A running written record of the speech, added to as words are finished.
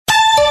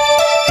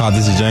Hi,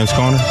 this is James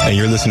Conner, and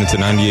you're listening to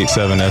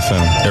 98.7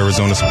 FM,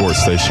 Arizona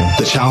Sports Station.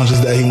 The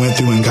challenges that he went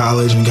through in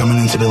college and coming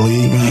into the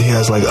league, man, he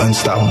has like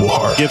unstoppable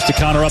heart. Gives to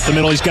Conner up the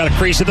middle. He's got a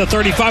crease at the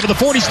 35 of the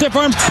 40, stiff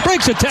arms,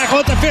 breaks a tackle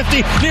at the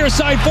 50, near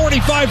side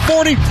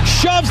 45-40,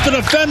 shoves the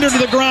defender to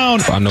the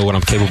ground. I know what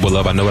I'm capable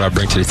of. I know what I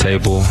bring to the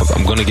table.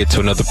 I'm going to get to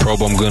another Pro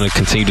Bowl. I'm going to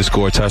continue to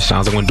score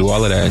touchdowns. I'm going to do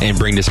all of that and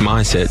bring this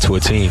mindset to a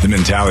team. The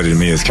mentality to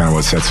me is kind of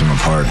what sets him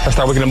apart. I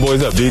start waking them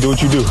boys up. Do you do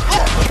what you do?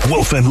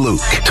 Wolf and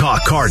Luke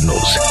talk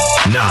Cardinals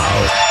now. All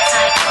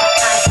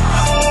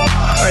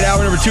right,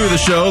 hour number 2 of the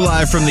show,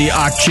 live from the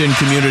Auction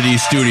Community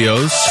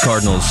Studios.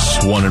 Cardinals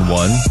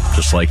 1-1,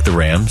 just like the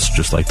Rams,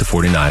 just like the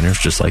 49ers,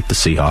 just like the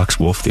Seahawks.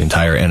 Wolf, the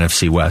entire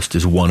NFC West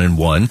is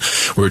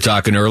 1-1. We were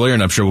talking earlier,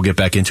 and I'm sure we'll get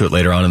back into it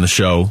later on in the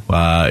show.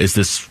 Is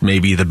this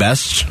maybe the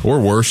best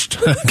or worst?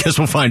 I guess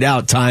we'll find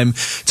out. Time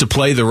to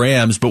play the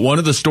Rams. But one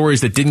of the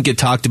stories that didn't get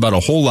talked about a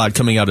whole lot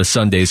coming out of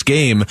Sunday's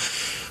game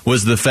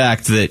was the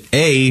fact that,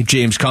 A,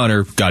 James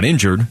Conner got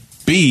injured,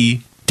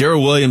 B,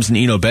 Darrel Williams and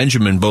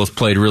Benjmain both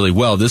played really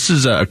well. This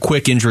is a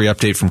quick injury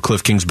update from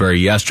Cliff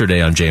Kingsbury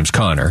yesterday on James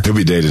Conner. He'll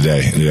be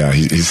day-to-day. Yeah,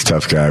 he's a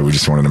tough guy. We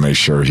just wanted to make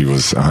sure he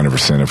was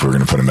 100% if we were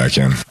going to put him back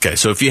in. Okay,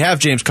 so if you have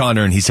James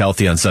Conner and he's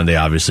healthy on Sunday,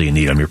 obviously you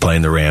need him. You're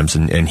playing the Rams,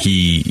 and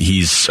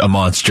he's a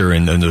monster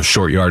in those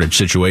short yardage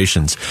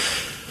situations.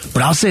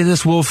 But I'll say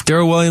this, Wolf,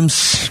 Darrel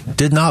Williams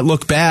did not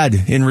look bad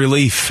in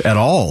relief at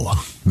all.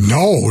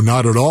 No,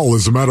 not at all.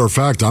 As a matter of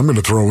fact, I'm going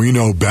to throw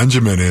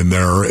Benjmain in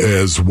there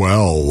as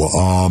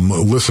well.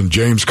 Listen,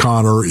 James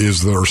Conner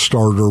is their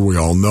starter. We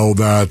all know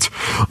that.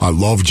 I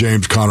love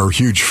James Conner,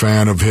 huge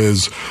fan of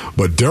his.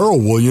 But Darrel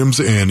Williams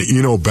and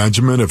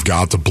Benjmain have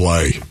got to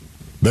play.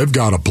 They've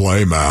got to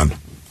play, man.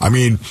 I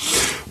mean,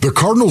 the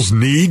Cardinals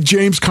need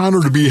James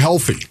Conner to be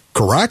healthy.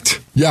 Correct?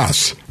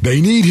 Yes.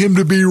 They need him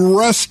to be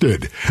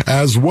rested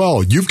as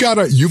well. You've got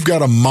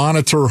to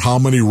monitor how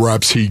many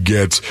reps he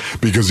gets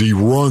because he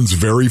runs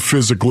very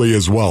physically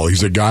as well.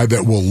 He's a guy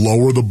that will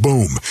lower the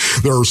boom.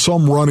 There are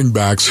some running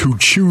backs who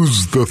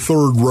choose the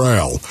third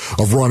rail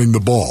of running the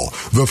ball.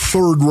 The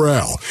third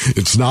rail.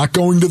 It's not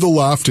going to the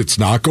left. It's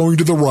not going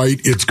to the right.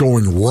 It's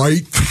going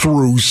right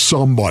through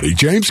somebody.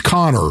 James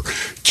Conner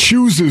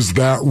chooses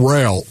that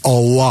rail a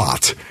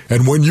lot.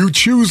 And when you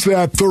choose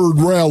that third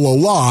rail a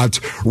lot,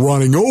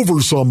 running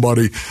over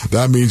somebody,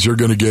 that means you're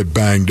going to get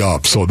banged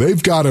up. So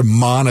they've got to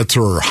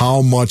monitor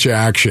how much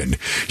action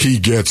he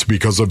gets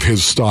because of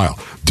his style.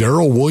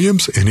 Darrel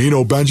Williams and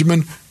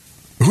Benjmain,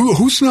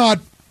 who's not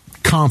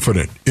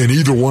confident in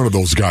either one of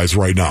those guys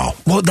right now?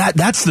 Well,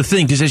 that's the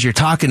thing, because as you're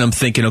talking, I'm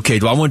thinking, okay,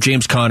 do I want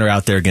James Conner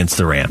out there against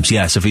the Rams?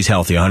 Yes, if he's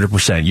healthy,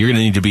 100%. You're going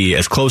to need to be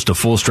as close to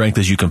full strength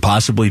as you can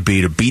possibly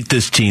be to beat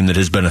this team that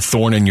has been a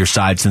thorn in your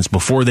side since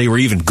before they were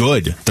even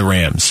good, the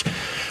Rams.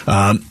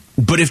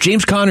 But if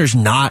James Conner's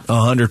not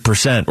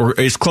 100% or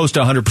as close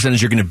to 100%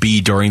 as you're going to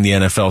be during the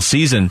NFL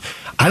season,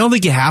 I don't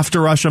think you have to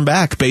rush him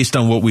back based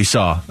on what we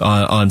saw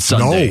on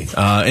Sunday.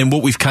 No. And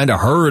what we've kind of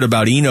heard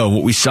about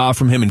what we saw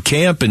from him in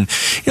camp, and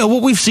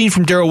what we've seen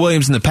from Darrel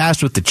Williams in the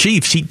past with the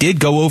Chiefs. He did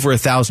go over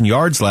 1,000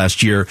 yards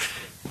last year,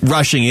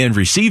 rushing and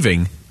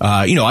receiving.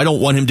 I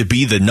don't want him to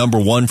be the number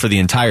one for the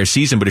entire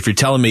season, but if you're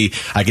telling me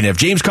I can have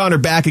James Conner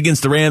back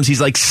against the Rams, he's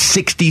like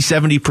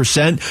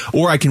 60-70%,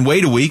 or I can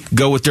wait a week,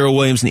 go with Darrel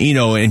Williams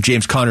and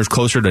James Conner's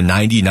closer to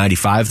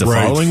 90-95 the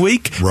following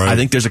week, I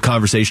think there's a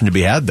conversation to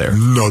be had there.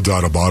 No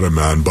doubt about it,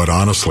 man. But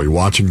honestly,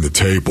 watching the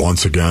tape,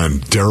 once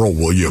again, Darrel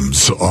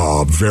Williams,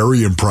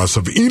 very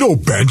impressive.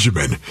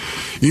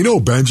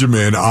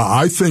 Benjmain,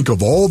 I think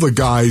of all the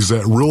guys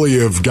that really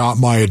have got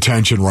my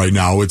attention right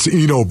now, it's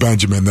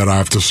Benjmain that I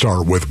have to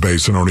start with,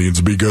 Basinonians,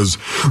 because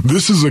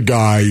this is a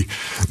guy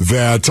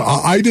that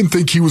I didn't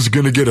think he was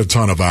going to get a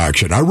ton of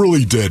action. I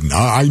really didn't.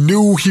 I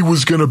knew he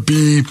was going to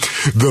be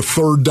the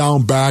third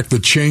down back, the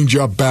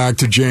change-up back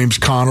to James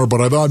Conner,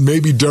 but I thought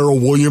maybe Darrel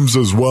Williams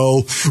as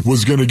well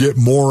was going to get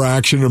more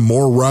action and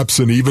more reps,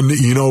 and even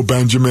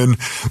Benjmain.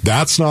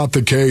 That's not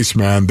the case,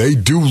 man. They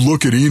do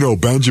look at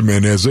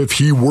Benjmain as if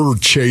he were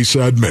Chase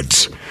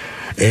Edmonds.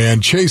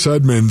 And Chase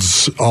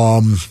Edmonds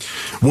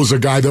was a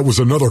guy that was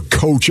another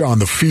coach on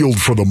the field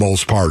for the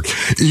most part.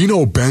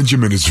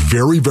 Benjmain is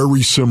very,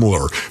 very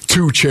similar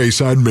to Chase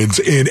Edmonds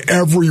in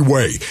every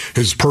way.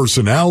 His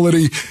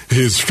personality,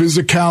 his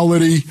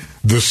physicality,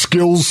 the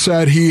skill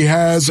set he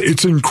has,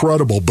 it's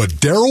incredible. But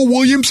Darrel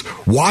Williams,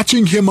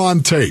 watching him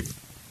on tape,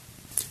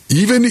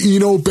 even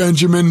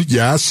Benjmain,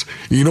 yes,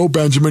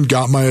 Benjmain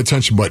got my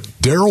attention, but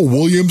Darrel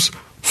Williams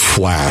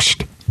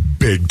flashed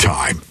big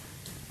time.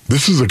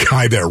 This is a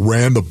guy that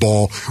ran the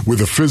ball with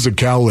a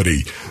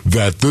physicality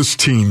that this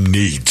team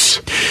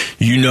needs.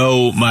 You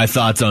know my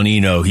thoughts on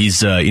Eno.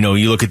 He's,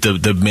 you look at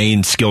the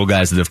main skill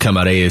guys that have come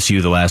out of ASU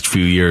the last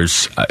few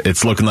years.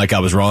 It's looking like I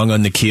was wrong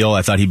on Nikhil.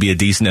 I thought he'd be a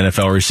decent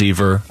NFL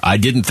receiver. I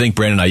didn't think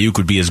Brandon Ayuk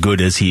would be as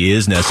good as he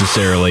is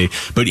necessarily,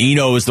 but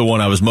Eno is the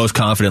one I was most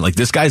confident. Like,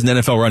 this guy's an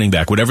NFL running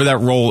back. Whatever that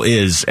role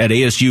is at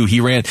ASU,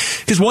 he ran.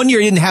 Because one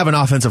year he didn't have an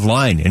offensive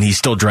line, and he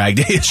still dragged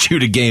ASU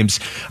to games.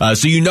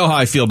 So you know how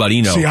I feel about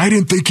Eno. See, I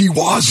didn't think he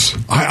was.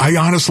 I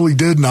honestly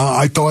didn't.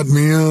 I thought,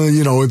 man,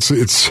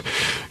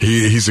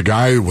 he's a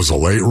guy who was a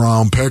late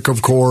round pick,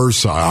 of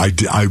course. I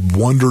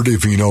wondered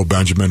if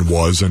Benjmain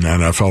was an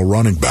NFL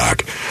running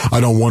back. I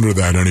don't wonder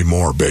that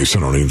anymore based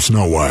on him. There's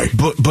no way.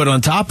 But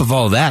on top of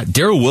all that,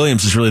 Darrel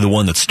Williams is really the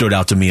one that stood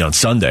out to me on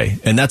Sunday.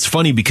 And that's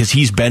funny because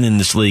he's been in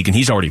this league and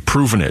he's already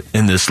proven it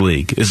in this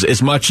league.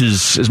 As much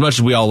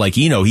as we all like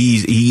Eno,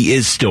 he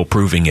is still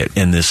proving it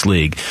in this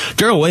league.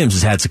 Darrel Williams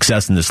has had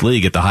success in this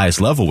league at the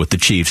highest level with the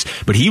Chiefs,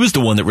 but he was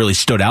the one that really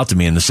stood out to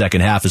me in the second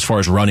half as far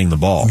as running the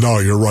ball. No,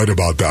 you're right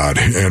about that,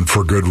 and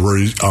for good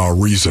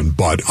reason.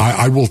 But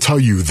I will tell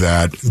you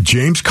that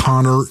James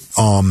Conner,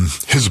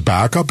 his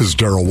backup is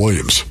Darrel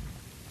Williams.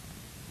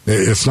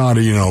 It's not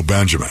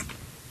Benjmain.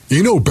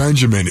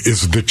 Benjmain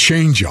is the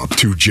change-up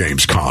to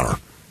James Conner.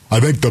 I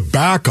think the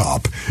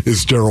backup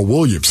is Darrel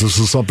Williams. This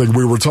is something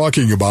we were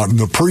talking about in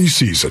the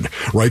preseason,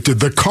 right? Did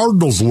the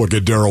Cardinals look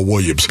at Darrel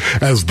Williams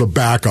as the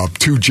backup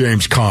to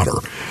James Conner?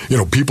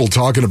 People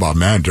talking about,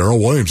 man, Darrel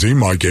Williams, he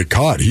might get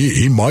cut.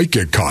 He might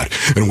get cut.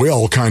 And we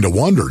all kind of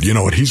wondered,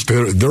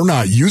 they're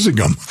not using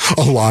him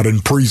a lot in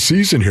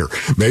preseason here.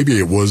 Maybe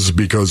it was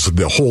because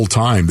the whole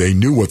time they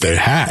knew what they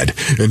had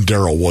in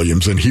Darrel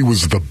Williams, and he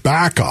was the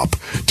backup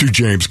to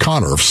James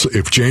Conner.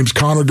 If James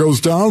Conner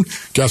goes down,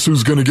 guess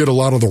who's going to get a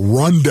lot of the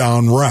rundown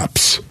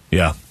reps?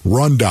 Yeah.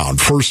 Rundown.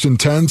 1st and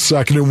 10,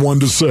 2nd and 1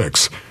 to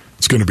 6.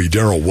 It's going to be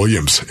Darrel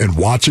Williams. And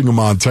watching him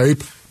on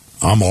tape,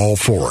 I'm all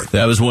for it.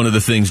 That was one of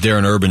the things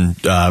Darren Urban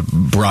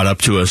brought up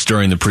to us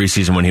during the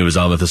preseason when he was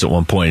on with us at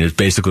one point. It's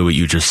basically what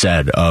you just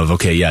said of,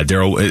 okay, yeah,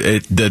 Darrel,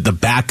 the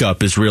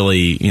backup is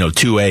really,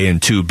 2A and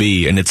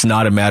 2B, and it's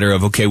not a matter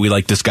of, okay, we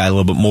like this guy a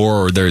little bit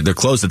more or they're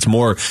close. It's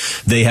more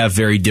they have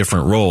very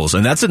different roles,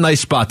 and that's a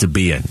nice spot to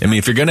be in. I mean,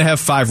 if you're going to have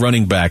 5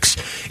 running backs,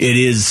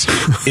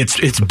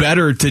 it's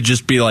better to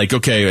just be like,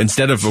 okay,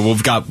 instead of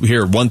we've got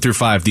here 1 through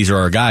 5, these are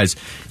our guys.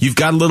 You've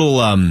got a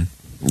little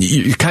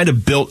you're kind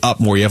of built up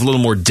more. You have a little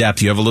more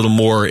depth. You have a little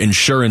more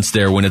insurance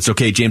there when it's,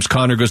 okay, James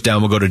Conner goes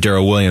down, we'll go to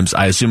Darrel Williams.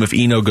 I assume if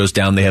Eno goes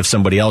down, they have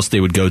somebody else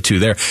they would go to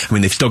there. I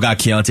mean, they've still got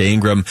Keontae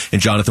Ingram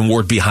and Jonathan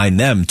Ward behind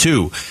them,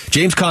 too.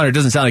 James Conner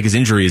doesn't sound like his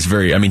injury is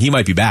he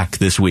might be back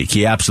this week.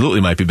 He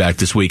absolutely might be back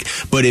this week.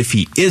 But if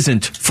he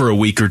isn't for a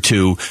week or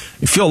two,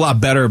 I feel a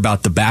lot better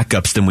about the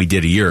backups than we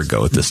did a year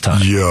ago at this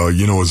time. Yeah,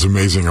 it's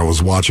amazing. I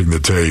was watching the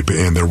tape,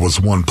 and there was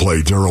one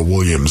play, Darrel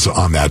Williams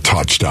on that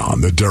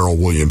touchdown, the Darrel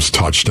Williams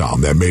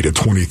touchdown that made it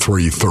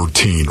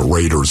 23-13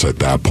 Raiders at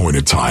that point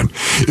in time.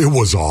 It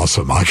was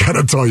awesome. I got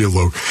to tell you,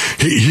 Luke,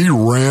 he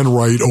ran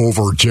right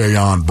over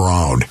Jayon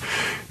Brown.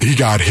 He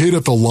got hit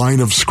at the line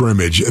of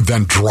scrimmage,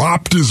 then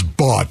dropped his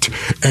butt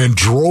and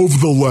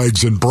drove the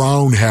legs, and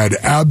Brown had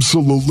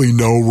absolutely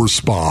no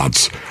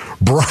response.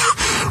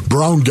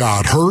 Brown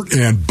got hurt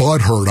and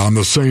butt hurt on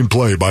the same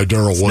play by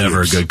Darrel Williams.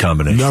 Never a good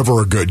combination.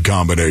 Never a good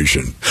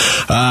combination.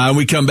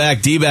 We come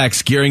back.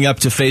 D-backs gearing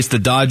up to face the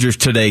Dodgers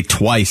today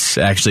twice,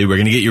 actually. We're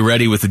going to get you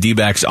ready with the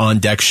D-backs On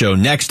Deck show.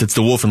 Next, it's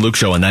the Wolf and Luke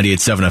Show on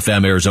 98.7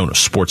 FM, Arizona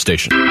Sports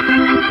Station.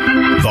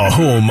 The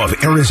home of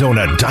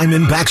Arizona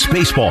Diamondbacks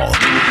baseball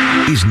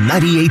is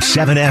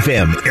 98.7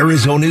 FM,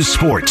 Arizona's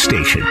sports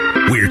station.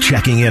 We're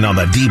checking in on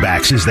the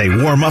D-backs as they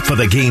warm up for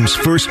the game's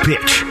first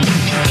pitch.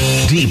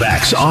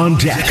 D-backs On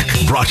Deck,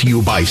 brought to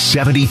you by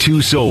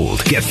 72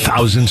 Sold. Get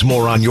thousands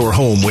more on your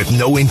home with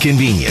no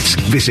inconvenience.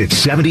 Visit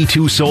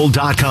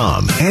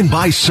 72sold.com. And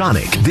by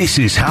Sonic. This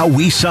is how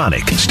we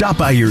Sonic. Stop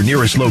by your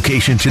nearest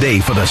location today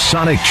for the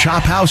Sonic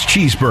Chop House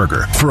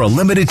Cheeseburger. For a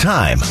limited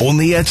time,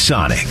 only at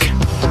Sonic.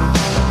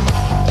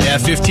 Yeah,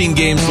 15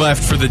 games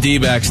left for the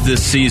D-backs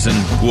this season.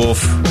 Wolf,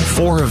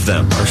 4 of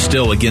them are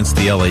still against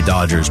the LA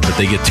Dodgers, but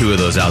they get 2 of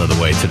those out of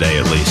the way today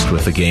at least,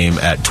 with a game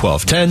at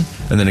 12:10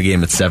 and then a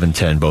game at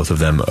 7:10, both of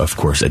them, of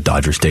course, at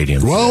Dodger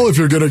Stadium. Well, if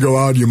you're going to go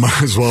out, you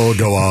might as well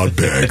go out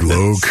big,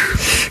 Luke.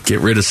 Get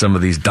rid of some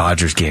of these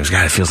Dodgers games.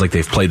 God, it feels like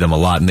they've played them a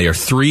lot, and they are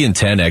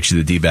 3-10,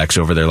 actually, the D-backs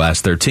over their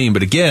last 13.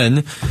 But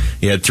again,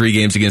 you had 3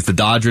 games against the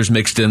Dodgers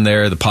mixed in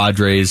there. The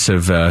Padres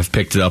have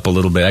picked it up a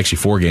little bit. Actually,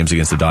 4 games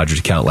against the Dodgers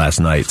account last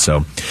night.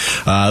 So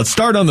let's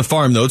start on the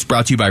farm, though. It's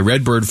brought to you by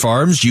Redbird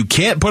Farms. You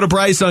can't put a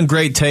price on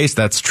great taste.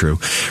 That's true.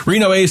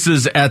 Reno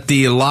Aces at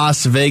the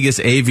Las Vegas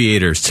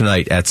Aviators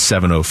tonight at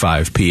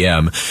 7:05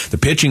 p.m. The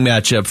pitching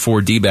matchup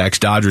for D-backs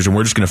Dodgers, and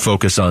we're just going to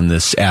focus on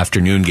this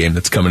afternoon game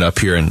that's coming up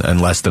here in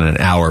less than an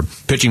hour.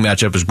 Pitching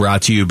matchup is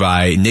brought to you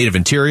by Native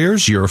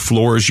Interiors. Your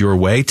floors your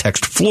way.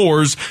 Text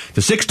floors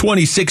to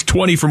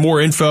 620-620 for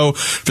more info.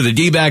 For the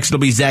D-backs, it'll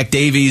be Zach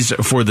Davies.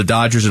 For the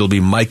Dodgers, it'll be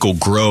Michael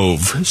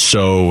Grove.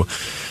 So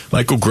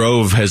Michael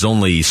Grove has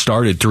only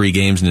started 3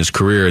 games in his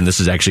career, and this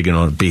is actually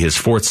going to be his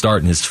 4th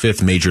start and his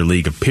 5th Major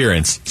League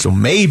appearance. So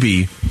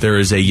maybe there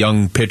is a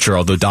young pitcher,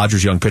 although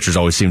Dodgers' young pitchers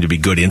always seem to be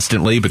good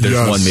instantly, but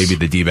there's one maybe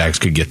the D-backs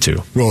could get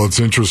to. Well, it's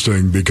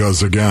interesting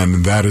because,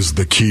 again, that is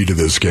the key to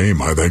this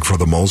game, I think, for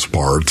the most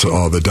part.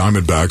 The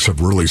Diamondbacks have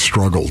really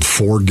struggled.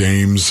 4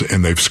 games,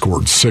 and they've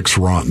scored 6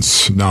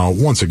 runs. Now,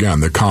 once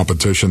again, the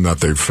competition that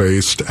they've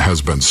faced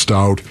has been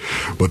stout,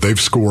 but they've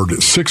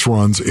scored 6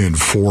 runs in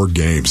 4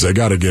 games. They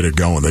got to get it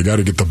going. They got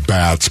to get the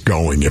bats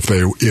going.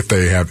 If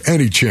they have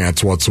any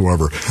chance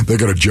whatsoever, they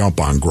got to jump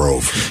on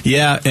Grove.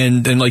 Yeah,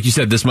 and like you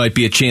said, this might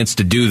be a chance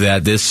to do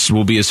that. This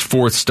will be his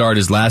 4th start.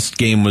 His last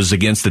game was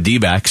against the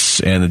D-backs,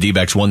 and the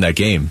D-backs won that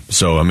game.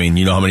 So, I mean,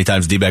 you know how many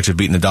times the D-backs have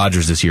beaten the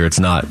Dodgers this year. It's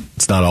not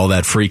all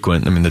that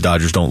frequent. I mean, the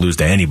Dodgers don't lose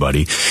to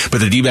anybody.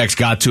 But the D-backs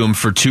got to him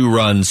for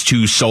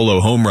 2 solo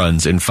home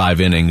runs in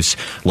 5 innings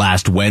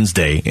last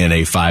Wednesday in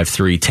a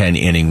 5-3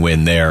 10-inning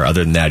win there.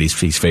 Other than that, he's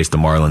faced the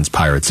Marlins,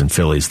 Pirates, and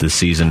Phillies this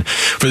season.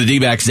 For the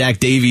D-backs, Zach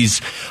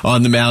Davies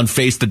on the mound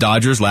faced the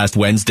Dodgers last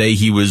Wednesday.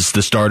 He was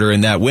the starter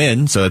in that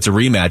win, so it's a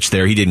rematch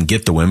there. He didn't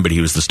get the win, but he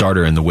was the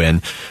starter in the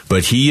win.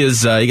 But he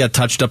got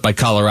touched up by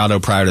Colorado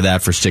prior to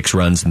that for 6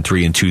 runs and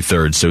 3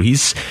 2/3. So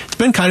it's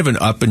been kind of an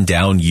up and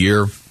down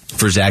year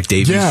for Zach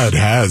Davies. Yeah, it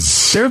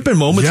has. There have been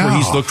moments where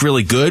he's looked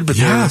really good, but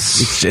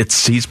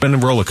he's been a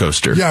roller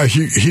coaster. Yeah,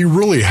 he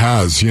really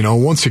has. You know,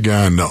 once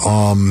again,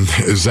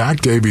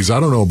 Zach Davies, I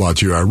don't know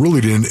about you, I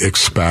really didn't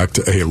expect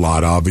a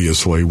lot,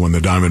 obviously, when the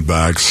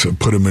Diamondbacks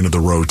put him into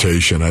the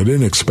rotation. I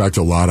didn't expect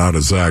a lot out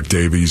of Zach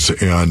Davies,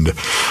 and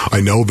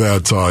I know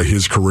that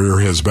his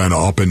career has been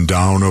up and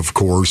down, of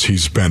course.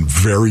 He's been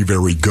very,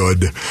 very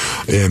good,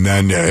 and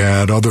then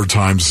at other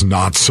times,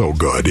 not so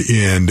good.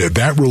 And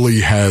that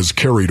really has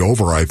carried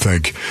over, I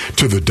think,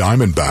 to the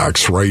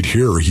Diamondbacks right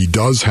here. He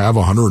does have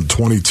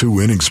 122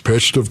 innings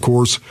pitched, of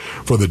course,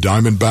 for the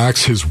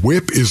Diamondbacks. His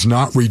whip is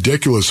not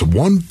ridiculous.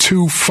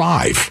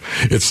 1.25.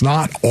 It's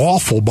not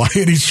awful by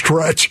any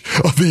stretch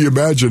of the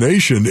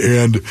imagination.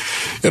 And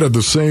at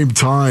the same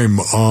time,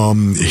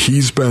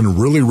 he's been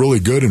really, really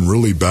good and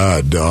really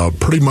bad,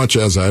 pretty much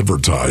as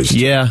advertised.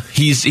 Yeah,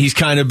 he's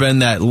kind of been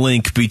that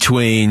link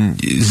between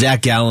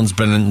Zach Gallen's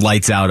been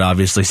lights out,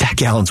 obviously. Zach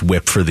Gallen's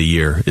whip for the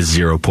year is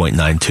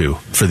 0.92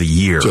 for the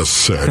year. Just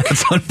sick.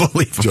 That's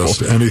unbelievable.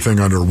 Just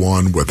anything under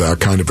 1 with that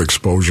kind of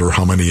exposure,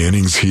 how many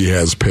innings he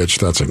has pitched,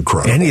 that's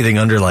incredible. Anything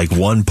under like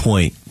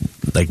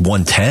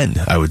 110,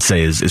 I would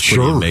say, is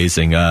pretty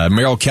amazing.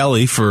 Merrill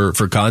Kelly, for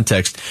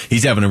context,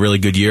 he's having a really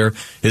good year.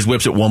 His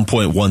whip's at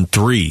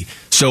 1.13.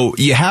 So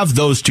you have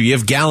those two. You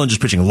have Gallen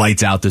just pitching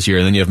lights out this year,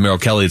 and then you have Merrill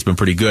Kelly that's been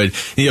pretty good.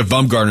 And you have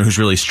Bumgarner who's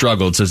really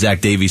struggled. So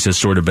Zach Davies has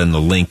sort of been the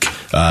link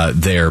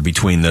there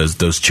between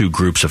those 2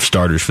 groups of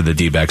starters for the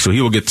D-backs. So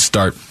he will get to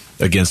start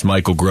against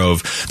Michael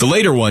Grove. The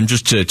later one,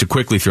 just to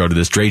quickly throw to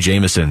this, Dre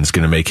Jameson is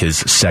going to make his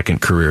 2nd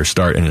career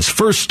start and his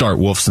first start,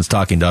 Wolf, since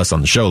talking to us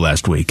on the show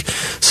last week.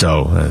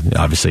 So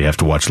obviously you have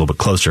to watch a little bit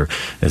closer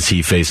as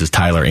he faces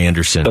Tyler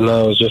Anderson. And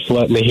I was just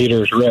letting the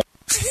heaters rip.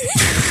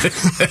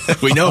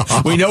 we know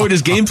what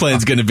his game plan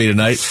is going to be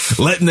tonight.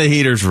 Letting the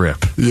heaters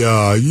rip.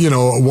 Yeah,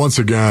 once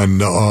again,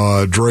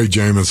 Dre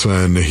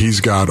Jameson, he's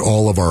got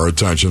all of our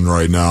attention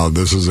right now.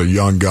 This is a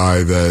young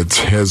guy that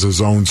has his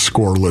own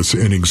scoreless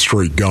inning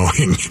streak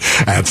going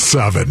at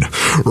 7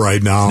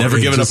 right now. Never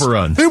given up a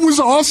run. It was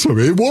awesome.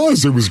 It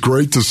was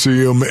great to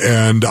see him,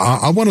 and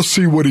I want to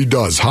see what he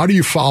does. How do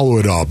you follow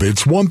it up?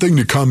 It's one thing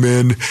to come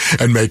in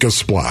and make a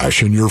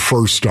splash in your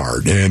first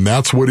start, and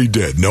that's what he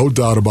did. No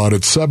doubt about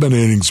it.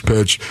 7 innings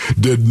pitched,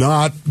 did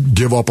not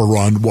give up a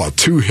run.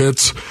 2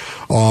 hits?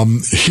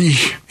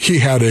 He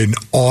had an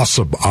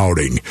awesome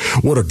outing.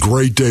 What a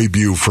great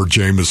debut for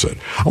Jameson.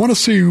 I want to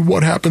see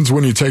what happens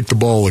when you take the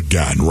ball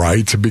again,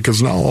 right?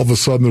 Because now all of a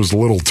sudden there's a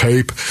little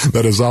tape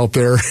that is out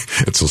there.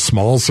 It's a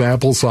small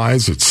sample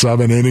size. It's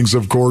 7 innings,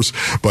 of course.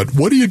 But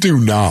what do you do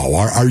now?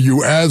 Are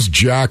you as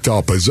jacked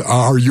up?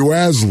 Are you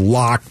as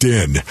locked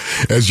in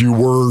as you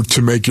were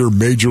to make your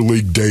major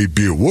league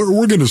debut?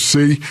 We're going to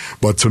see.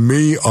 But to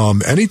me,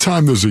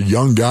 anytime there's a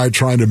young guy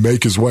trying to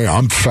make his way,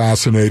 I'm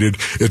fascinated.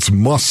 It's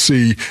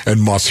must-see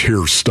and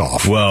must-hear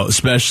stuff. Well,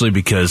 especially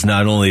because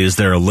not only is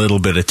there a little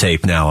bit of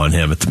tape now on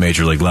him at the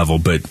major league level,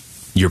 but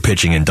you're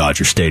pitching in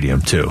Dodger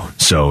Stadium, too.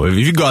 So if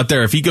you go out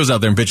there, if he goes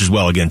out there and pitches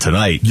well again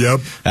tonight,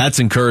 that's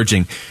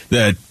encouraging.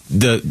 The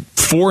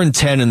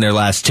 4-10 in their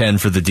last 10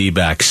 for the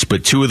D-backs,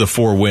 but 2 of the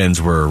 4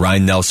 wins were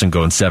Ryan Nelson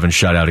going 7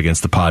 shutout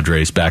against the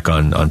Padres back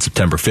on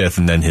September 5th,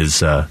 and then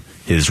his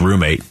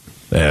roommate,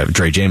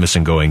 Dre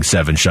Jameson, going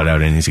 7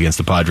 shutout innings against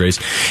the Padres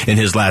in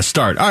his last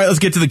start. All right, let's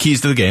get to the keys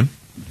to the game.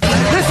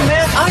 Listen,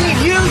 man, I need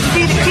you to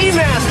be the key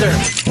master.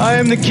 I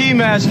am the key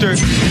master.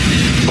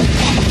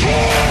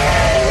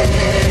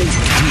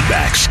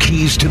 D-backs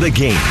Keys to the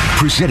Game,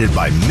 presented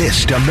by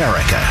Mist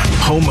America,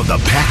 home of the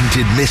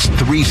patented Mist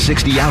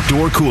 360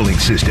 outdoor cooling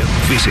system.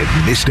 Visit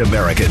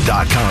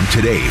mistamerica.com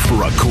today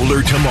for a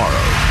cooler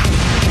tomorrow.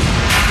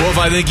 Well, if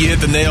I think you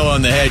hit the nail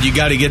on the head, you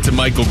got to get to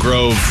Michael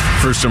Grove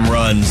for some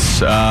runs.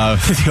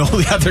 The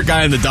only other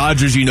guy in the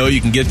Dodgers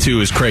you can get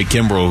to is Craig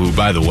Kimbrell, who,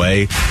 by the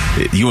way,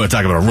 you want to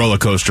talk about a roller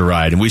coaster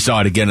ride. And we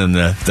saw it again in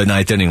the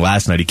ninth inning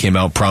last night. He came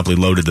out, promptly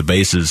loaded the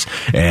bases,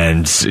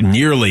 and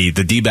nearly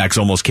the D-backs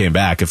almost came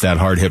back if that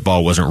hard hit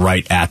ball wasn't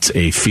right at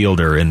a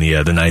fielder in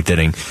the ninth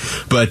inning.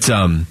 But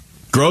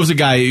Grove's a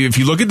guy, if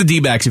you look at the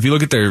D-backs, if you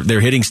look at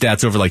their hitting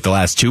stats over like the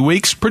last 2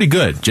 weeks, pretty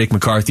good. Jake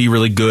McCarthy,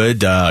 really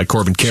good.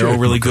 Corbin Carroll,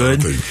 really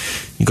good.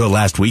 You go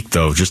last week,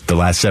 though, just the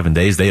last 7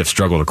 days, they have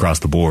struggled across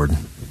the board.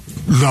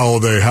 No,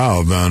 they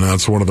have, and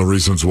that's one of the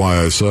reasons why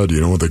I said,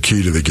 the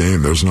key to the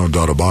game, there's no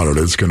doubt about it,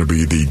 it's going to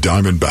be the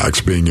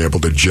Diamondbacks being able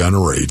to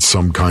generate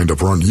some kind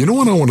of run. You know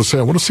what I want to say?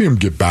 I want to see them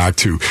get back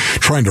to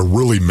trying to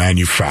really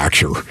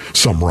manufacture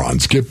some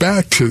runs. Get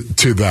back to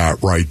that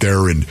right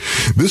there, and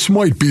this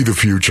might be the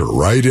future,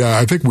 right?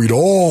 I think we'd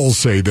all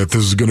say that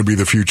this is going to be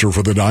the future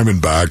for the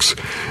Diamondbacks,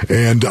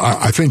 and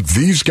I think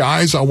these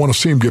guys, I want to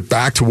see them get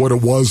back to what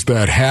it was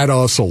that had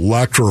us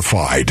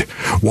electrified,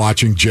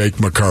 watching Jake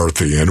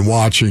McCarthy and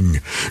watching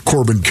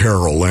Corbin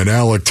Carroll and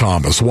Alec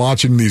Thomas,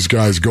 watching these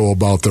guys go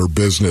about their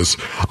business.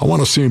 I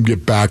want to see them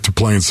get back to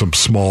playing some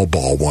small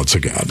ball once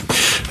again.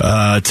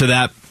 To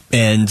that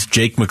end,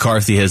 Jake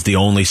McCarthy has the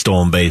only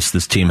stolen base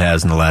this team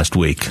has in the last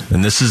week.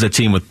 And this is a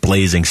team with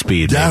blazing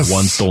speed. Yes. They have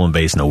one stolen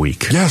base in a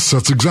week. Yes,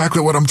 that's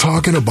exactly what I'm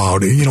talking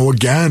about.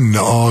 Again,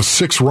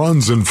 6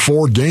 runs in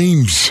 4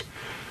 games.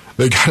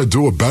 They got to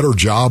do a better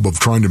job of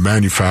trying to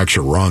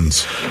manufacture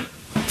runs.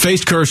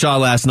 Faced Kershaw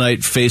last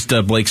night, faced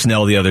Blake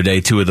Snell the other day,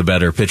 2 of the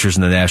better pitchers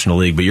in the National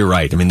League. But you're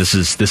right. I mean, this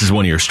is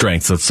one of your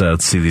strengths.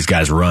 Let's see these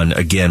guys run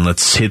again.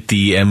 Let's hit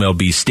the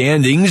MLB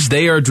standings.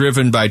 They are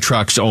driven by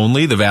Trucks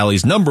Only, the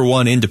Valley's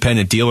 #1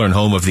 independent dealer and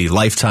home of the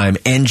lifetime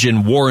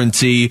engine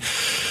warranty.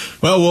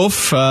 Well,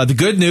 Wolf, the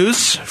good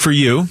news for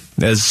you,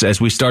 as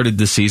we started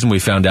this season, we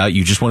found out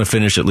you just want to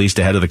finish at least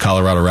ahead of the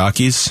Colorado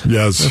Rockies.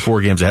 Yes. They're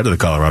 4 games ahead of the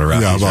Colorado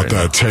Rockies. Yeah, how about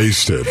that?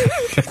 Taste it.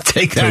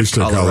 Take that, Taste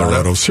it,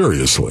 Colorado.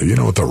 Seriously,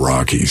 with the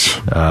Rockies.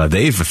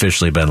 They've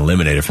officially been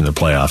eliminated from the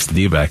playoffs. The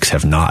D-backs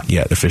have not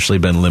yet officially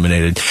been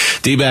eliminated.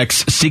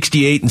 D-backs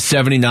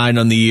 68-79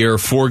 on the year,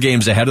 4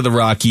 games ahead of the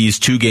Rockies,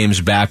 2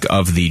 games back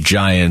of the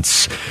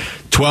Giants.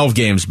 12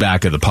 games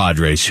back of the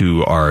Padres,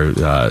 who are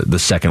the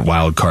second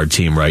wild card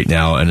team right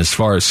now. And as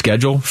far as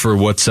schedule for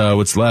what's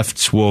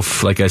left,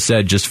 Wolf, like I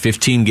said, just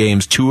 15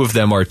 games. 2 of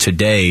them are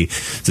today.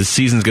 The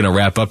season's going to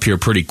wrap up here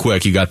pretty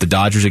quick. You got the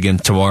Dodgers again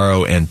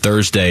tomorrow and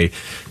Thursday.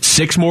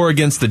 6 more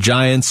against the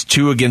Giants,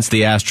 2 against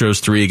the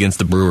Astros, 3 against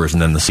the Brewers,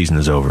 and then the season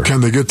is over.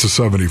 Can they get to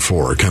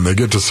 74? Can they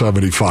get to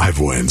 75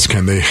 wins?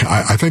 Can they?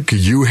 I think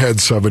you had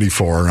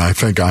 74, and I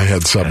think I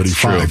had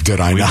 75. Did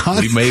I not?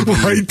 We may be,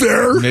 right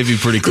there? Maybe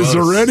pretty close. Is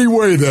there any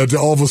way that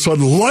all of a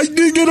sudden,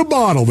 lightning in a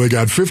bottle, they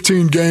got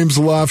 15 games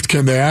left?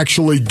 Can they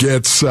actually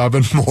get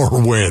 7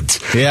 more wins?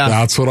 Yeah.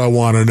 That's what I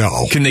want to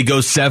know. Can they go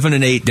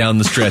 7-8 down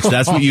the stretch?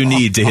 That's what you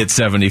need to hit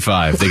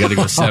 75. They got to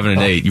go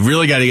 7-8. You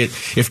really got to get,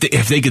 if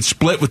they could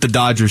split with the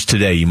Dodgers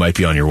today, you might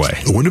be on your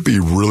way. Wouldn't it be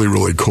really,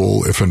 really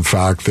cool if, in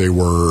fact, they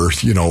were,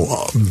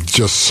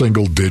 just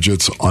single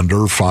digits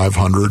under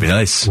 500? Be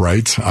nice.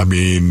 Right? I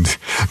mean,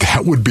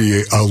 that would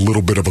be a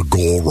little bit of a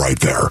goal right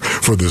there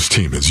for this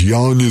team. As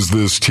young as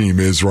this team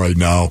is right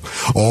now,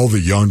 all the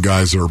young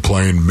guys that are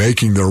playing,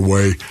 making their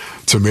way,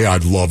 to me,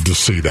 I'd love to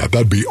see that.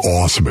 That'd be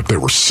awesome if they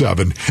were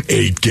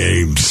 7-8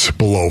 games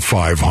below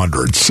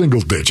 500,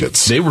 single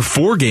digits. They were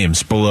 4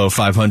 games below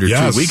 500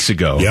 2 weeks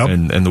ago,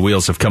 and the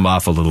wheels have come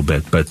off a little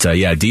bit. But,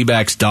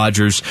 D-backs,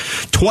 Dodgers,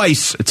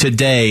 twice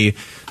today.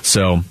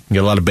 So, we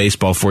got a lot of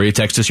baseball for you.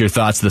 Text us your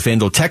thoughts to the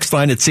FanDuel text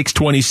line at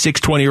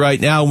 620-620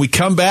 right now. When we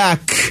come back,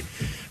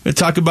 we're going to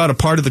talk about a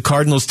part of the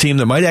Cardinals team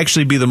that might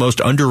actually be the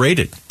most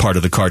underrated part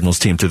of the Cardinals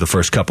team through the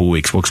first couple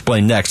weeks. We'll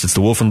explain next. It's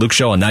the Wolf and Luke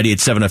Show on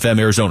 98.7 FM,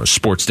 Arizona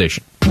Sports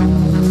Station.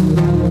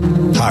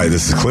 Hi,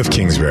 this is Cliff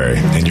Kingsbury,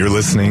 and you're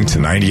listening to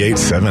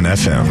 98.7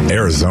 FM,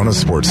 Arizona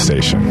Sports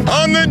Station.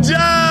 On the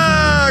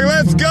jog!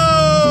 Let's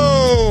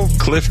go!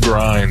 Cliff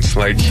grinds.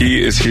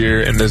 He is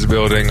here in this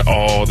building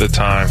all the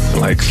time.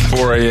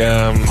 4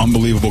 a.m.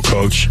 Unbelievable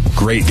coach.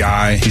 Great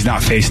guy. He's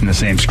not facing the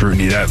same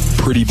scrutiny. That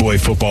pretty boy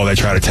football they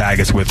tried to tag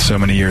us with so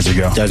many years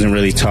ago. Doesn't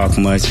really talk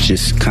much,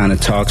 just kind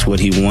of talks what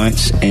he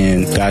wants,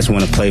 and guys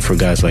want to play for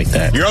guys like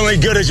that. You're only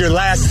good as your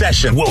last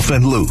session. Wolf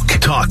and Luke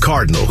talk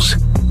Cardinals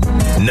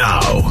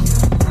now.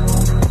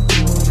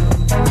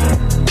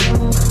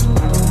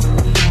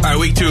 All right,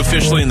 week 2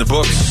 officially in the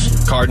books.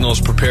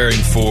 Cardinals preparing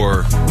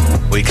for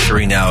week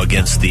 3 now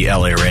against the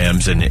LA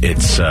Rams, and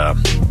it's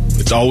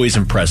always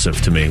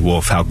impressive to me,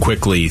 Wolf, how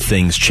quickly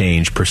things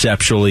change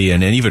perceptually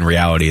and even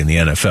reality in the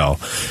NFL.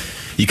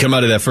 You come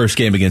out of that first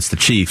game against the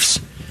Chiefs,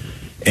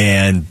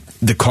 and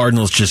the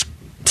Cardinals just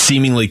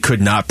seemingly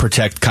could not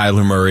protect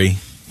Kyler Murray.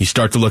 You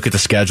start to look at the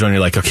schedule, and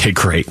you're like, okay,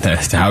 great.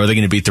 How are they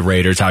going to beat the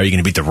Raiders? How are you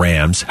going to beat the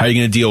Rams? How are you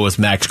going to deal with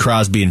Max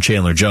Crosby and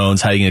Chandler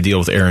Jones? How are you going to deal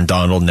with Aaron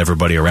Donald and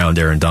everybody around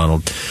Aaron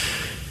Donald?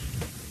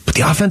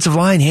 But the offensive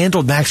line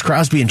handled Max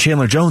Crosby and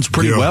Chandler Jones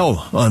pretty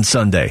well on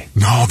Sunday.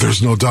 No,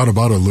 there's no doubt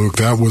about it, Luke.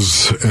 That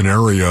was an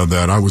area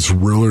that I was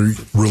really,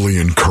 really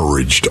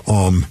encouraged.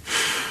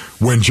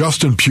 When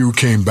Justin Pugh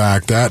came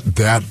back,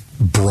 that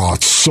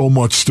brought so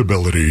much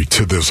stability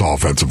to this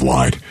offensive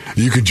line.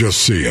 You could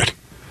just see it.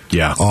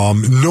 Yeah.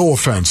 No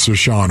offense to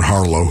Sean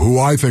Harlow, who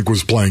I think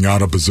was playing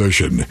out of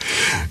position.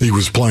 He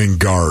was playing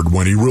guard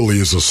when he really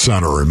is a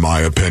center, in my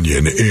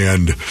opinion.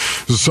 And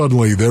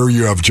suddenly there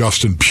you have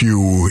Justin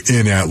Pugh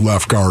in at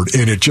left guard,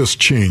 and it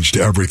just changed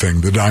everything.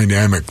 The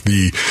dynamic,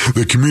 the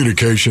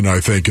communication,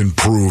 I think,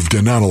 improved.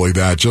 And not only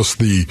that, just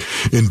the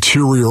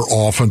interior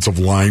offensive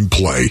line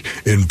play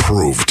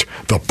improved.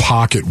 The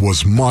pocket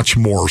was much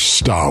more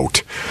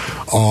stout.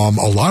 A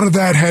lot of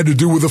that had to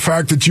do with the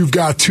fact that you've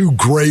got two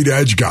great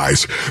edge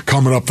guys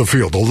coming up the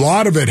field. A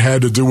lot of it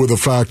had to do with the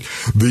fact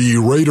the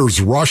Raiders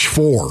rush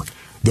 4.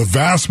 The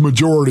vast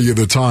majority of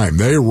the time,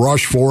 they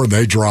rush 4 and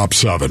they drop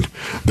 7.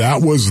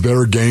 That was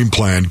their game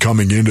plan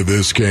coming into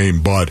this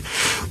game. But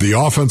the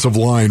offensive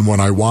line, when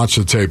I watched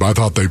the tape, I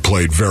thought they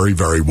played very,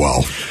 very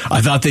well.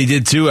 I thought they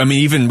did too. I mean,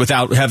 even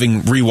without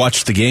having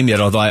rewatched the game yet,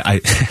 although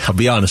I'll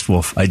be honest,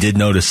 Wolf, I did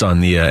notice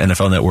on the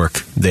NFL Network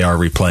they are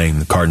replaying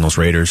the Cardinals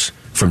Raiders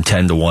from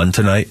 10 to 1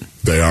 tonight.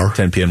 They are?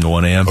 10 p.m. to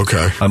 1 a.m.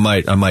 Okay. I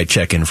might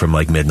check in from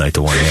like midnight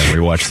to 1 a.m.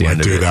 Rewatch the end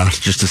of it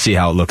just to see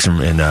how it looks in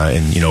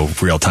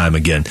real time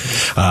again.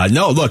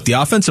 No, look, the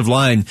offensive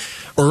line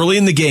early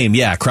in the game,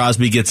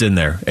 Crosby gets in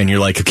there, and you're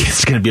like, okay,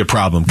 it's going to be a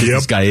problem because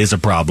this guy is a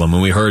problem.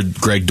 And we heard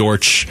Greg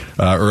Dortch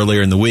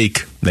earlier in the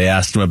week. They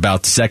asked him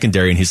about the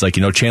secondary, and he's like,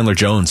 Chandler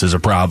Jones is a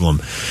problem.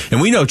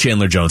 And we know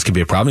Chandler Jones can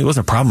be a problem. He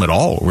wasn't a problem at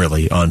all,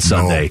 really, on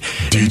Sunday. No.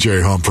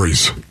 DJ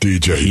Humphries. He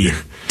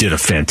did a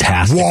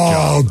fantastic job.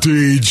 Wow,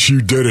 Deej,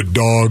 you did it,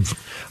 dog.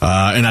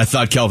 And I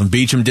thought Kelvin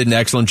Beachum did an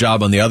excellent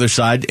job on the other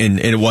side,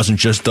 and it wasn't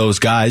just those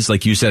guys.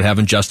 Like you said,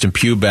 having Justin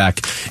Pugh back,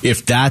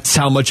 if that's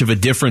how much of a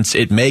difference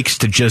it makes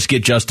to just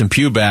get Justin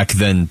Pugh back,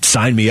 then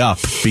sign me up,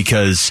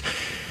 because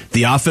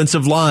the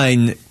offensive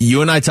line,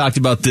 you and I talked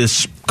about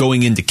this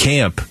going into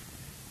camp,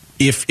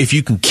 if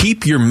you can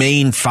keep your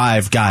main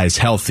 5 guys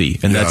healthy,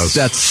 and that's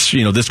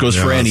this goes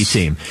for any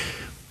team.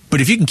 But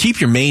if you can keep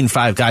your main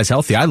 5 guys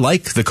healthy, I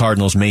like the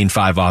Cardinals' main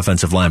 5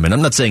 offensive linemen.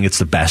 I'm not saying it's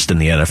the best in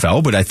the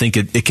NFL, but I think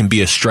it can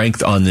be a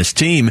strength on this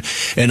team.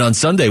 And on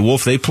Sunday,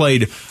 Wolf, they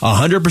played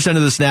 100%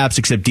 of the snaps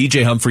except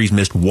DJ Humphries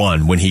missed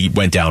 1 when he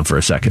went down for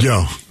a second.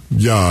 Yeah.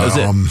 That was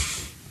it.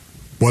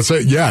 What's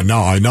that? Yeah, no,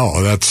 I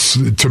know. That's,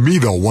 to me,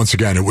 though, once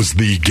again, it was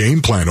the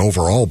game plan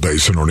overall,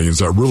 Basin Orleans,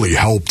 that really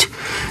helped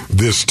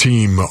this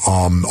team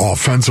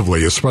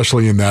offensively,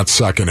 especially in that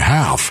second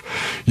half.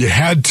 You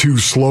had to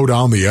slow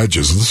down the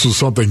edges. This was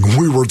something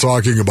we were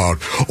talking about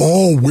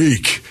all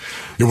week.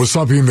 It was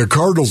something the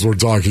Cardinals were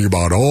talking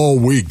about all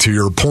week, to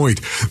your point.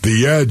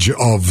 The edge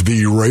of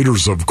the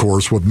Raiders, of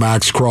course, with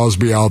Max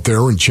Crosby out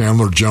there and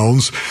Chandler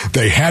Jones,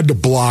 they had to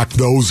block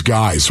those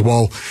guys.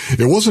 Well,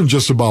 it wasn't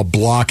just about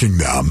blocking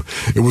them.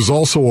 It was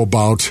also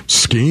about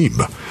scheme.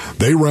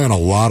 They ran a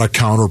lot of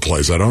counter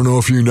plays. I don't know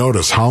if you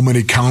noticed how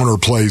many counter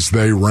plays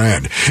they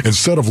ran.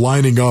 Instead of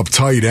lining up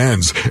tight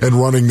ends and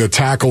running the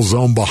tackle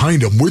zone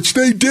behind them, which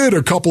they did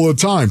a couple of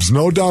times,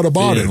 no doubt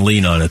about it. They didn't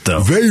lean on it,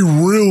 though. They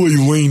really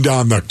leaned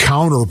on the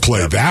counter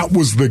play. That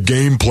was the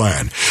game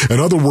plan. In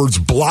other words,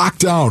 block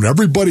down,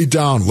 everybody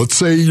down. Let's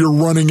say you're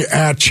running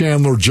at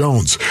Chandler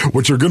Jones.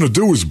 What you're going to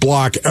do is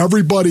block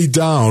everybody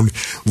down,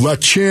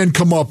 let Chan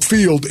come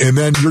upfield, and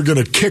then you're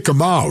going to kick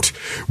him out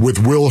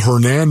with Will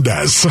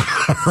Hernandez.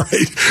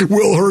 Right?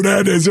 Will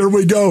Hernandez, there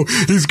we go.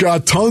 He's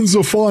got tons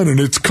of fun, and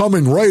it's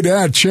coming right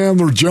at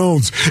Chandler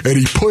Jones, and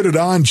he put it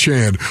on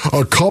Chan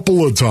a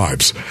couple of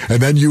times.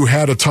 And then you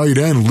had a tight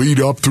end lead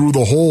up through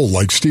the hole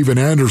like Steven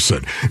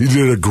Anderson. He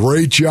did a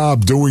great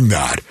job doing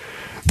that.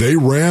 They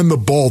ran the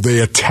ball. They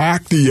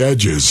attacked the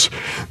edges.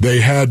 They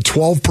had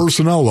 12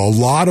 personnel, a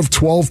lot of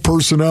 12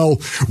 personnel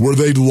where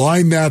they'd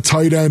line that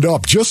tight end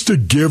up just to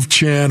give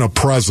Chan a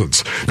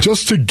presence,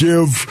 just to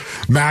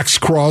give Max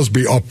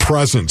Crosby a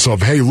presence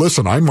of, hey,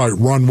 listen, I might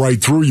run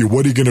right through you.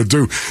 What are you going to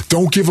do?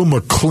 Don't give him a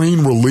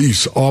clean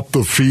release up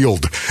the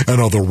field, in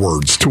other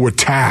words, to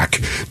attack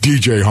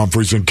DJ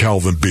Humphries and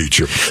Kelvin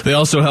Beachum. They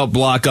also helped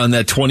block on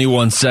that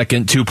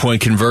 21-second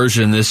two-point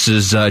conversion. This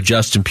is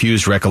Justin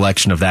Pugh's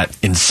recollection of that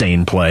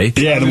insane play.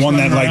 Yeah, the one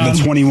that, like,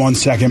 the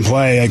 21-second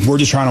play, like, we're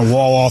just trying to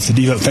wall off the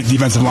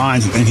defensive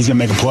lines, and he's going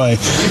to make a play.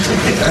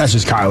 That's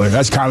just Kyler.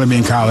 That's Kyler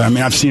being Kyler. I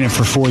mean, I've seen it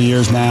for 4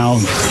 years now.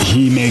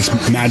 He makes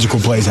magical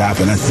plays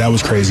happen. That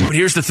was crazy. But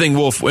here's the thing,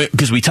 Wolf,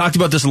 because we talked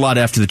about this a lot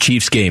after the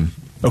Chiefs game.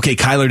 Okay,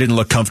 Kyler didn't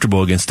look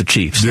comfortable against the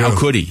Chiefs. Yeah. How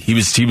could he? He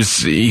was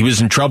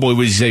in trouble.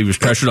 He was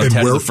pressured on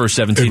 10 of the first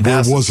 17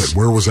 passes. Where was it?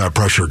 Where was that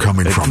pressure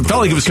coming from? It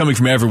felt like it was coming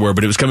from everywhere,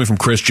 but it was coming from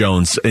Chris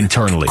Jones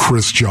internally.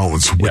 Chris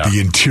Jones with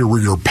the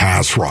interior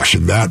pass rush,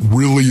 and that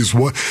really is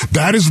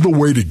that is the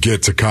way to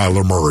get to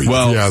Kyler Murray, if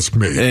you ask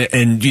me.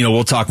 And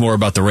we'll talk more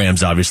about the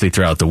Rams, obviously,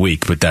 throughout the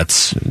week, but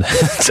that's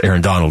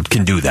Aaron Donald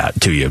can do that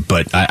to you.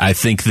 But I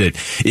think that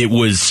it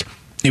was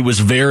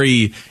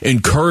very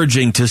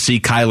encouraging to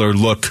see Kyler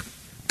look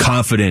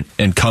confident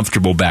and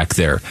comfortable back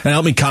there. And I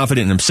don't mean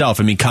confident in himself.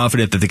 I mean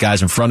confident that the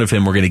guys in front of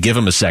him were going to give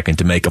him a second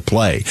to make a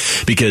play,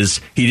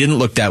 because he didn't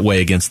look that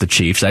way against the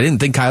Chiefs. I didn't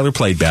think Kyler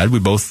played bad. We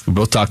both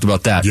talked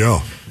about that.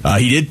 Yeah.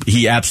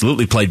 He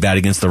absolutely played bad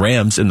against the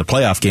Rams in the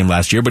playoff game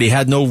last year, but he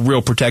had no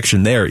real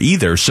protection there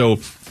either. So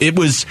it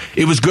was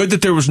good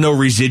that there was no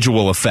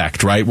residual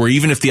effect, right? Where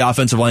even if the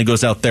offensive line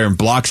goes out there and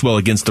blocks well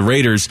against the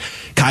Raiders,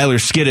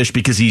 Kyler's skittish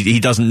because he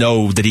doesn't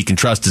know that he can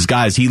trust his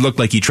guys. He looked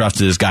like he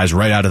trusted his guys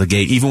right out of the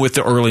gate, even with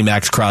the early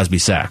Max Crosby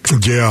sack.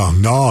 Yeah,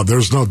 no,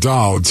 there's no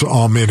doubt.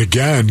 And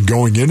again,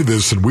 going into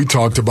this, and we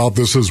talked about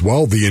this as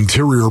well, the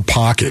interior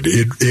pocket,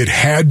 it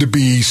had to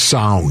be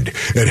sound.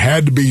 It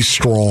had to be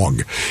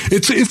strong.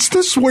 It's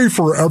this way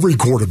for every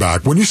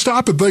quarterback. When you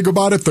stop and think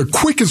about it, the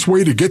quickest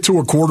way to get to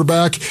a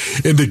quarterback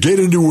and to get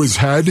into his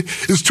head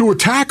is to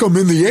attack him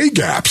in the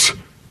A-gaps,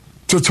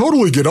 to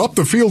totally get up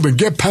the field and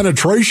get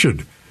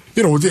penetration.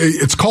 You know,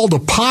 it's called a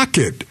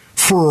pocket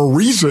for a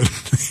reason.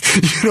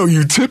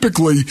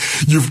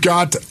 You've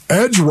got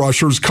edge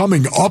rushers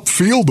coming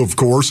upfield, of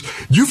course.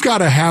 You've got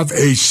to have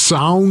a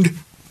sound,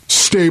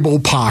 stable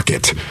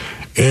pocket.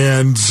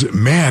 And,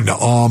 man,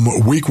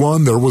 week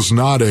one, there was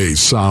not a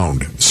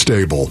sound,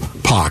 stable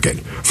pocket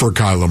for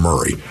Kyler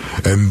Murray.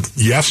 And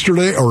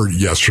yesterday,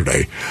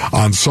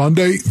 on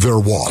Sunday, there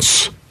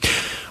was.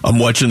 I'm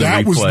watching the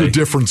replay. That was the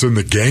difference in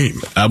the game.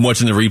 I'm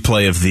watching the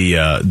replay of the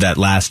that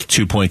last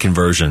 2-point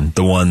conversion,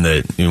 the one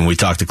that when we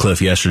talked to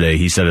Cliff yesterday,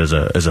 he said as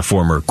a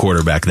former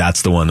quarterback,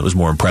 that's the one that was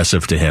more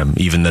impressive to him,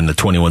 even than the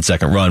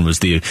 21-second run, was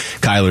the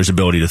Kyler's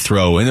ability to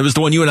throw. And it was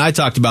the one you and I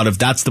talked about, if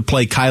that's the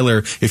play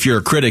Kyler, if you're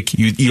a critic,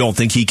 you don't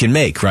think he can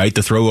make, right?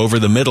 To throw over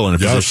the middle in a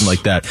position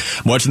like that.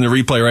 I'm watching the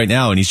replay right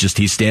now, and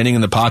he's standing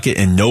in the pocket,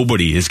 and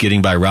nobody is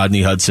getting by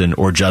Rodney Hudson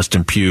or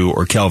Justin Pugh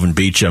or Kelvin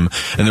Beachum.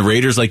 And the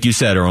Raiders, like you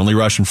said, are only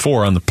rushing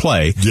 4 on the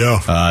play.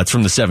 Yeah. It's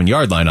from the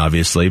 7-yard line,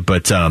 obviously,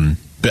 but I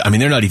mean,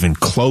 they're not even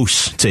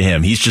close to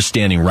him. He's just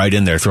standing right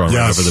in there, throwing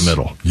right over the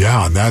middle.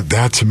 Yeah, and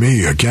that to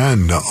me,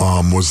 again,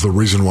 was the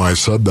reason why I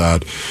said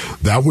that.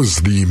 That was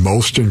the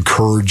most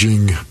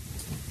encouraging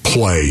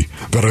play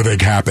that I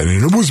think happened,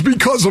 and it was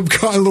because of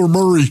Kyler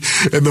Murray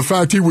and the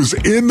fact he was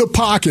in the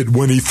pocket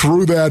when he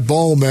threw that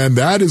ball. Man,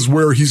 that is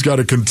where he's got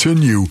to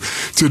continue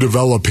to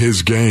develop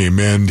his game,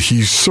 and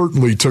he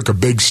certainly took a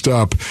big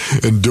step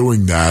in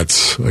doing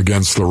that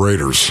against the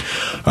Raiders.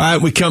 All right,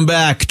 we come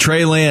back.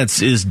 Trey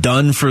Lance is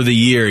done for the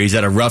year. He's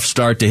had a rough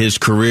start to his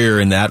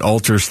career, and that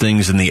alters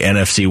things in the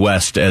NFC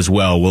West as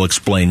well. We'll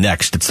explain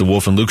next. It's the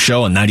Wolf and Luke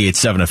Show on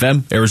 98.7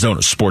 FM,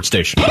 Arizona's sports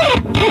station.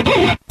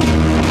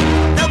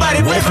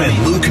 Wolf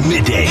and Luke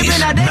Middays,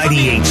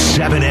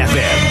 98.7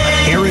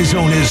 FM,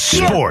 Arizona's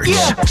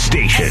sports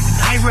station.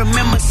 I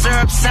remember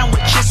syrup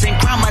sandwiches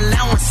and crime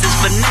allowances,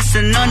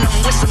 finessing on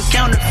them with some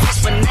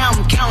counterfeits, but now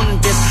I'm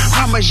counting this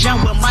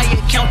Parmesan with my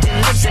accountant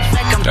lives in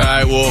fact. All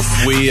right, Wolf,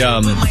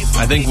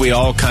 I think we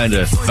all kind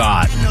of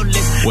thought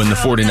when the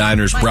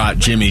 49ers brought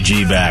Jimmy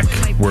G back,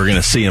 we're going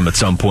to see him at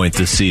some point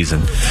this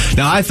season.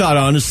 Now, I thought,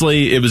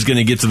 honestly, it was going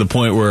to get to the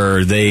point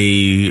where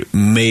they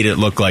made it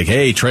look like,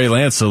 hey, Trey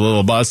Lance a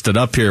little busted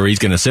up here. He's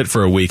going to sit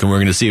for a week, and we're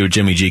going to see what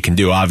Jimmy G can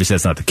do. Obviously,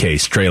 that's not the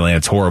case. Trey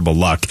Lance, horrible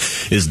luck,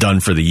 is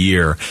done for the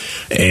year.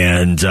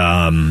 And,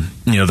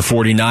 the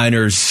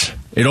 49ers,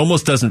 it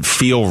almost doesn't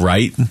feel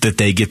right that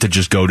they get to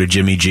just go to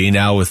Jimmy G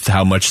now with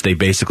how much they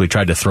basically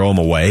tried to throw him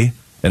away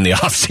in the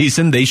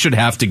offseason. They should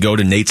have to go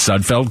to Nate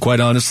Sudfeld, quite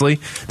honestly.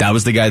 That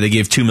was the guy they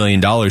gave $2 million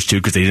to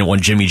because they didn't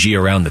want Jimmy G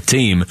around the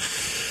team.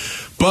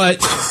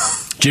 But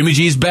Jimmy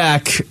G's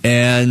back,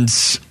 and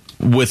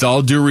with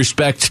all due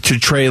respect to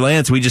Trey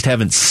Lance, we just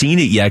haven't seen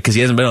it yet because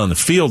he hasn't been on the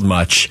field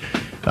much.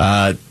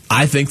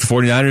 I think the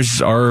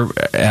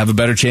 49ers have a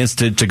better chance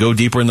to go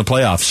deeper in the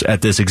playoffs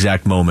at this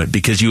exact moment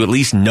because you at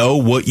least know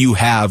what you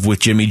have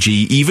with Jimmy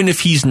G. Even if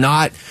he's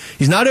not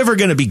ever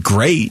going to be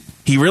great.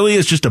 He really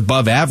is just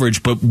above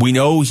average, but we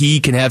know he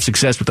can have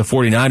success with the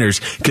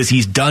 49ers because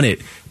he's done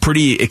it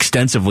pretty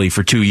extensively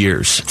for 2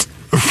 years.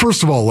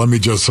 First of all, let me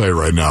just say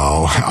right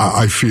now,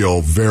 I feel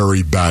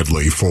very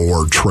badly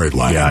for Trey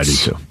Lance. Yeah, I do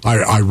too.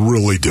 I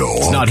really do.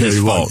 It's not his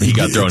fault. He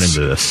got thrown into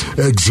this.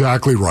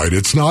 Exactly right.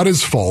 It's not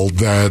his fault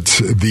that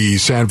the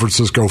San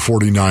Francisco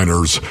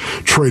 49ers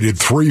traded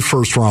 3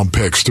 first-round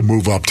picks to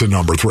move up to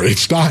number 3.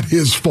 It's not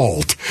his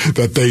fault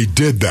that they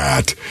did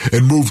that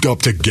and moved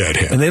up to get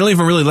him. And they don't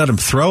even really let him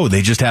throw.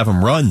 They just have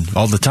him run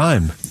all the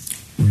time.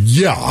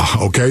 Yeah,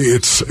 okay.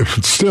 It's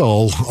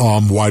still,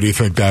 why do you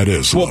think that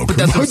is? Well, but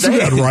that's what I'm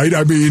saying. Right?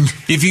 I mean,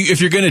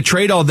 if you're going to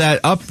trade all that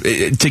up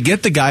to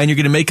get the guy and you're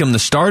going to make him the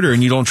starter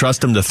and you don't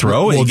trust him to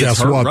throw, well, and he gets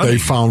guess what? running. They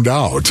found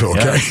out.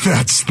 Okay,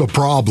 that's the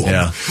problem.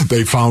 Yeah.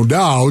 They found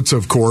out,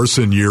 of course,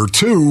 in year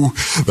 2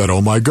 that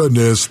oh my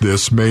goodness,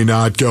 this may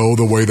not go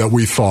the way that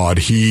we thought.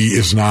 He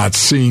is not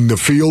seeing the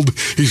field.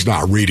 He's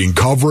not reading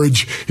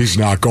coverage. He's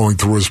not going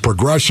through his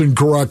progression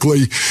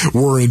correctly.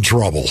 We're in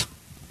trouble.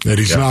 And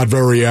he's not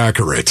very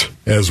accurate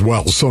as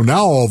well. So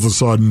now all of a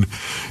sudden,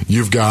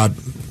 you've got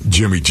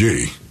Jimmy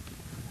G.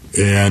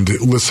 And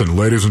listen,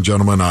 ladies and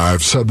gentlemen,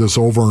 I've said this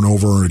over and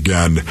over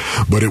again,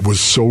 but it was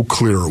so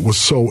clear, it was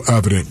so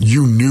evident.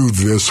 You knew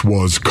this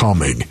was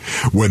coming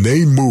when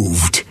they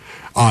moved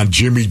on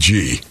Jimmy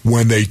G,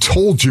 when they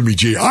told Jimmy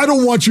G, I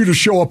don't want you to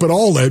show up at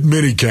all at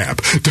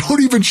minicamp.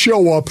 Don't even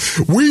show up.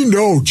 We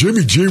know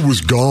Jimmy G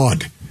was gone.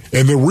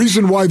 And the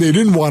reason why they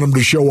didn't want him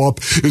to show up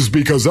is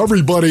because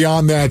everybody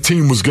on that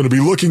team was going to be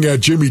looking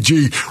at Jimmy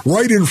G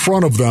right in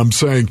front of them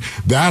saying,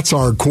 that's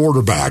our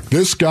quarterback.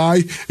 This guy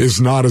is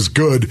not as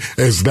good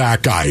as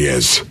that guy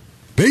is.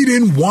 They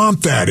didn't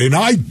want that, and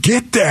I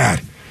get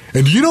that.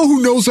 And you know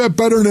who knows that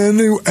better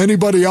than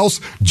anybody else?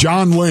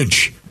 John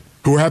Lynch,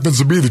 who happens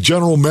to be the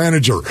general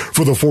manager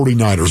for the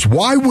 49ers.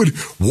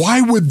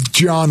 Why would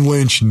John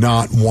Lynch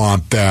not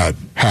want that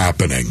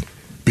happening?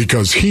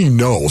 Because he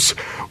knows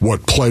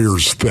what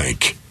players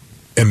think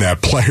and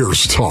that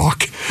players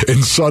talk.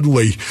 And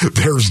suddenly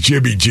there's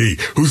Jimmy G,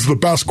 who's the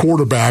best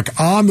quarterback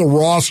on the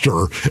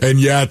roster, and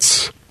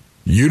yet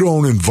you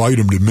don't invite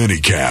him to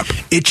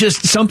minicamp. It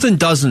just, something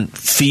doesn't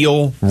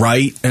feel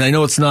right. And I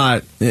know it's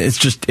not,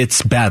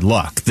 it's bad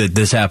luck that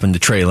this happened to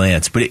Trey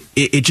Lance, but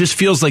it just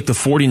feels like the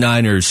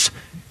 49ers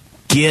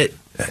get,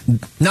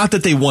 not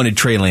that they wanted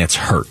Trey Lance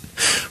hurt,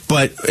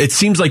 but it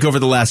seems like over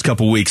the last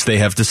couple weeks they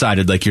have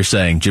decided, like you're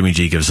saying, Jimmy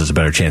G gives us a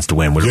better chance to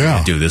win. What are we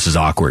going to do? This is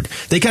awkward.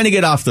 They kind of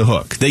get off the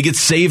hook. They get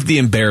saved the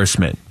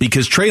embarrassment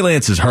because Trey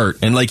Lance is hurt.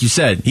 And like you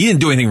said, he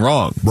didn't do anything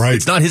wrong. Right.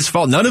 It's not his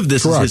fault. None of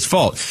this is his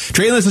fault.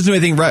 Trey Lance doesn't do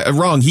anything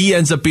wrong. He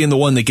ends up being the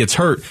one that gets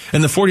hurt.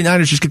 And the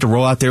 49ers just get to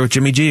roll out there with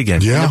Jimmy G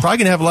again. Yeah. And they're probably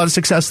going to have a lot of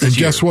success this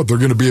year. And guess what? They're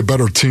going to be a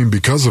better team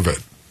because of it.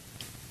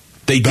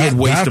 They did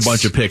waste a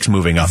bunch of picks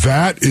moving up.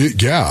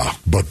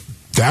 But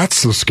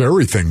that's the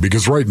scary thing,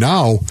 because right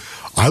now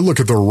I look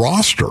at their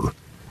roster,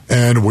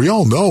 and we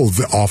all know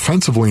that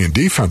offensively and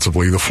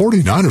defensively, the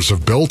 49ers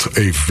have built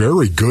a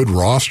very good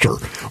roster,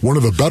 one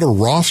of the better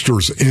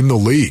rosters in the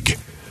league.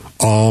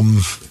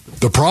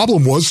 The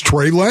problem was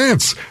Trey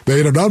Lance. They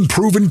had an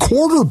unproven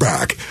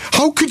quarterback.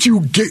 How could you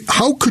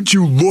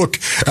look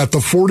at the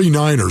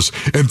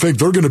 49ers and think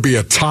they're going to be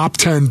a top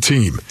 10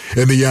 team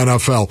in the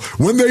NFL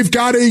when they've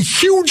got a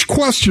huge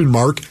question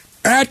mark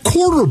at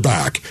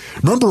quarterback?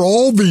 Remember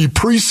all the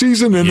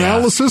preseason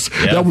analysis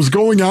that was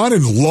going on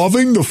and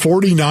loving the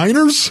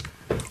 49ers?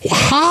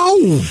 How?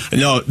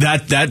 No,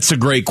 that's a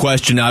great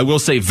question. I will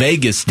say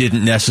Vegas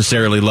didn't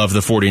necessarily love the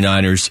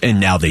 49ers, and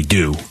now they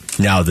do.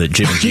 Now that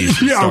Jimmy G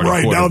is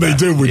now they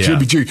do with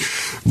Jimmy G.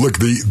 Look,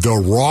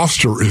 the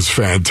roster is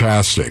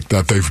fantastic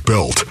that they've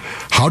built.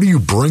 How do you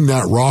bring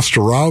that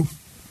roster out?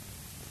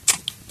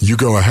 You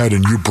go ahead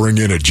and you bring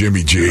in a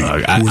Jimmy G,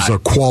 who is a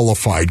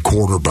qualified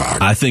quarterback.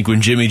 I think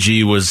when Jimmy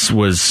G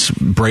was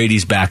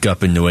Brady's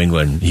backup in New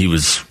England, he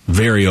was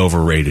very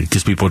overrated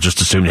because people just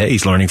assumed, hey,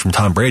 he's learning from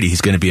Tom Brady.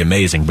 He's going to be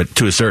amazing. But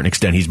to a certain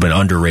extent, he's been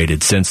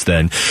underrated since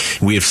then.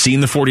 We have seen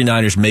the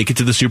 49ers make it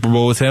to the Super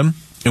Bowl with him.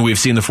 And we've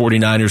seen the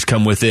 49ers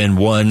come within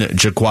one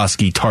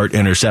Jaquiski Tart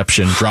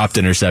dropped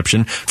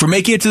interception, for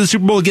making it to the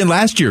Super Bowl again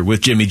last year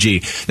with Jimmy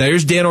G. Now,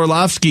 here's Dan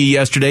Orlovsky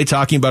yesterday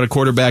talking about a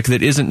quarterback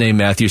that isn't named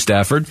Matthew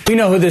Stafford. You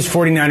know who this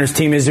 49ers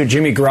team is with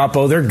Jimmy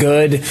Garoppolo. They're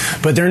good,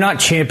 but they're not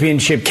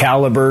championship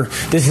caliber.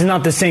 This is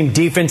not the same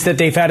defense that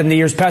they've had in the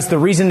years past. The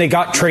reason they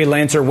got Trey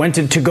Lance or went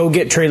to go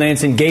get Trey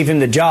Lance and gave him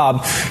the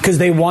job because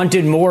they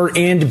wanted more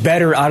and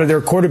better out of their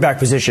quarterback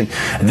position.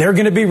 They're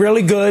going to be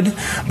really good,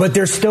 but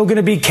they're still going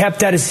to be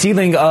kept at a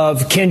ceiling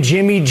of, can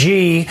Jimmy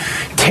G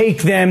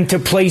take them to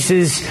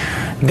places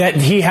that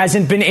he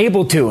hasn't been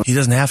able to? He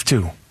doesn't have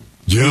to.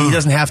 Yeah. He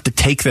doesn't have to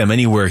take them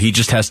anywhere. He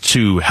just has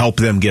to help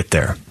them get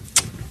there.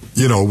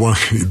 You know,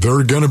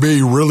 they're going to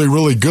be really,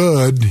 really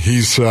good,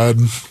 he said.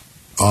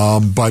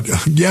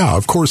 But, yeah,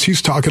 of course,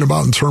 he's talking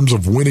about in terms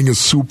of winning a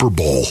Super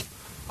Bowl.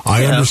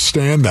 I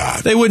understand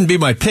that. They wouldn't be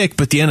my pick,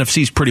 but the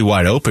NFC's pretty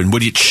wide open.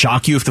 Would it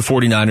shock you if the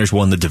 49ers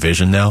won the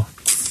division now?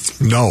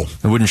 No.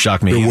 It wouldn't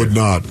shock me either. It would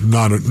not.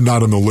 Not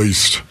in the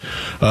least.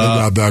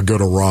 Not that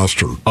good a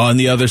roster. On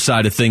the other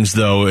side of things,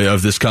 though,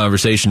 of this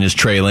conversation is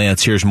Trey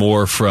Lance. Here's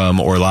more from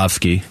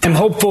Orlovsky. I'm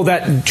hopeful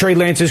that Trey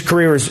Lance's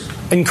career is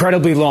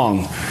incredibly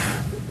long.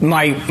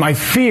 My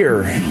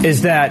fear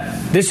is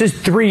that this is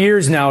 3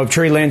 years now of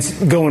Trey Lance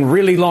going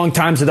really long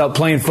times without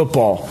playing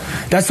football.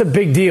 That's a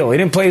big deal. He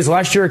didn't play his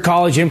last year at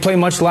college. He didn't play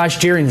much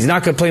last year, and he's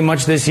not going to play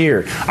much this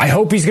year. I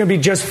hope he's going to be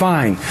just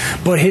fine.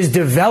 But his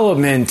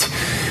development,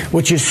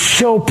 which is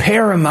so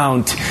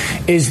paramount,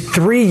 is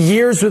 3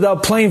 years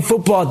without playing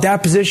football at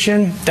that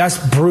position. That's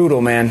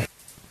brutal, man.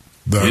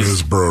 That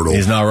is brutal.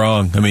 He's not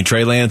wrong. I mean,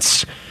 Trey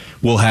Lance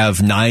will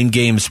have 9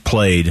 games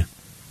played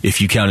if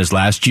you count his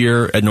last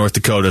year at North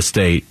Dakota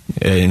State,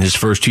 in his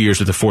first 2 years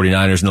with the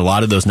 49ers, and a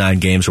lot of those 9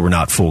 games were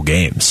not full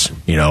games,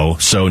 you know.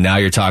 So now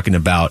you're talking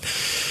about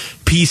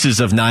pieces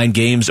of 9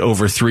 games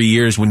over 3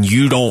 years when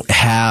you don't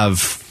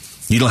have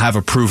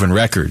a proven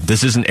record.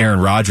 This isn't Aaron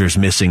Rodgers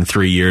missing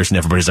 3 years and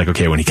everybody's like,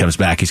 okay, when he comes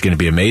back, he's going to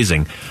be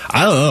amazing.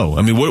 I don't know.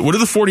 I mean, what do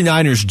the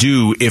 49ers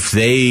do if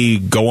they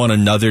go on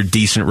another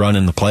decent run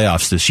in the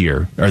playoffs this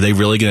year? Are they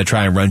really going to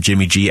try and run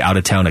Jimmy G out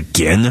of town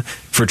again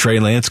for Trey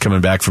Lance coming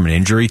back from an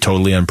injury,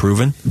 totally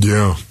unproven?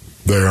 Yeah.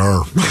 They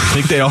are. I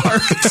think they are.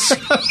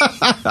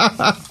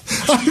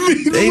 I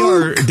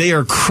mean, they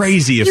are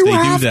crazy if they do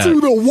that.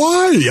 You have to.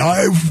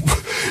 Why?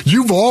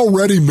 You've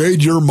already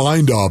made your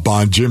mind up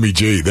on Jimmy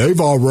G. They've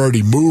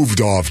already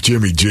moved off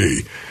Jimmy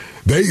G.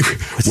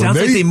 When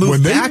they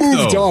moved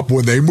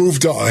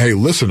up. Hey,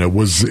 listen, it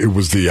was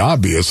the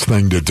obvious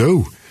thing to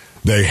do.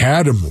 They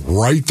had him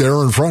right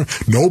there in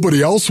front.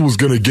 Nobody else was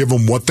going to give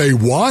him what they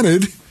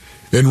wanted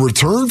in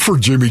return for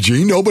Jimmy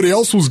G. Nobody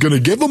else was going to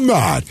give him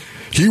that.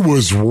 He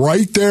was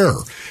right there.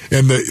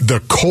 And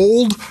the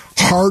cold,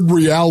 hard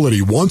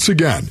reality, once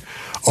again,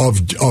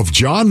 of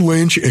John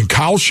Lynch and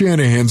Kyle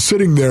Shanahan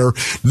sitting there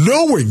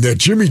knowing that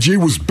Jimmy G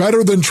was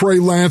better than Trey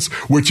Lance,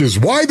 which is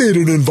why they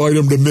didn't invite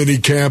him to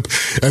minicamp.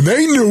 And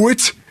they knew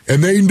it,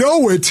 and they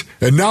know it,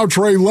 and now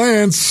Trey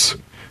Lance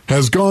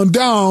has gone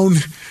down,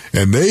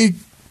 and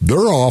they're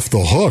off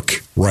the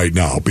hook right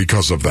now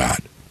because of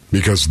that,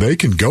 because they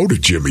can go to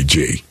Jimmy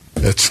G.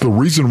 That's the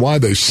reason why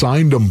they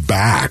signed him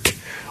back.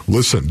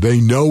 Listen,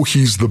 they know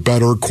he's the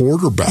better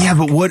quarterback. Yeah,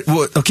 but what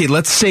okay,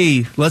 let's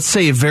say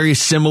a very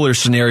similar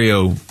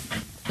scenario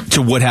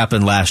to what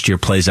happened last year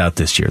plays out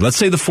this year. Let's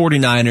say the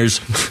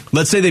 49ers,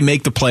 let's say they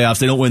make the playoffs.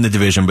 They don't win the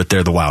division, but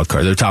they're the wild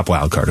card. They're top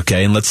wild card,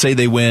 okay? And let's say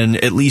they win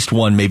at least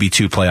one, maybe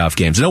two playoff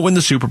games. They don't win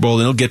the Super Bowl.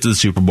 They don't get to the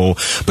Super Bowl,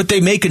 but they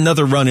make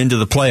another run into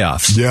the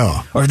playoffs.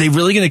 Yeah. Are they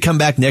really going to come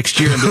back next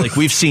year and be like,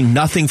 we've seen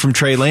nothing from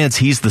Trey Lance.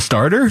 He's the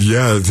starter?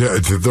 Yeah,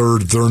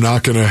 they're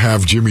not going to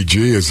have Jimmy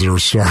G as their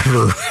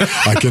starter.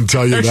 I can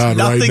tell you that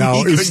right now.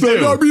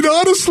 I mean,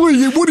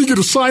 honestly, what are you going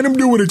to sign him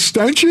to an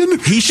extension?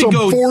 He should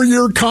go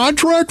 4-year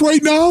contract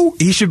right now.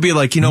 He should be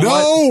like,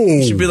 what?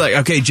 He should be like,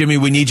 okay, Jimmy,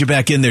 we need you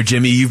back in there,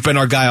 Jimmy. You've been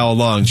our guy all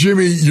along.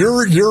 Jimmy,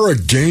 you're a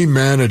game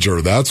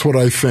manager. That's what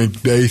I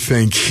think they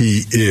think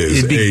he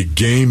is, a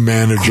game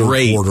manager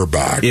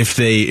quarterback. If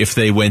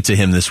they went to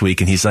him this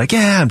week and he's like,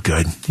 yeah, I'm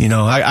good. You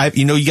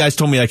guys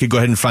told me I could go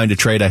ahead and find a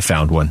trade. I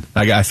found one.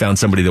 I found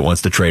somebody that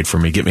wants to trade for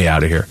me. Get me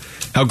out of here.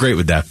 How great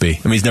would that be? I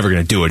mean, he's never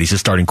going to do it. He's a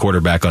starting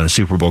quarterback on a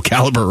Super Bowl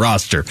caliber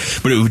roster.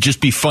 But it would just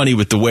be funny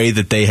with the way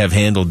that they have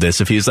handled this.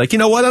 If he's like, you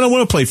know what? I don't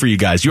want to play for you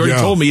guys. You already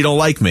told me you don't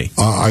like me.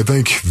 I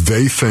think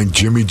they think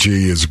Jimmy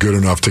G is good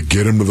enough to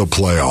get him to the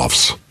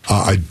playoffs.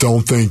 I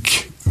don't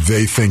think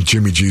they think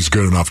Jimmy G is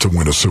good enough to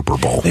win a Super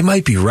Bowl. They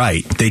might be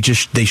right. They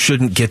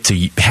shouldn't get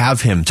to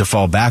have him to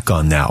fall back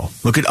on now.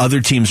 Look at other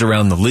teams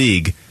around the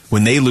league.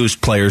 When they lose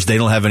players, they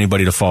don't have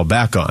anybody to fall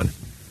back on.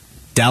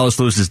 Dallas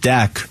loses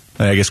Dak.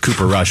 I guess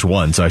Cooper Rush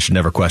won, so I should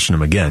never question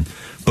him again.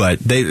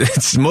 But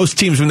most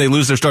teams, when they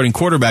lose their starting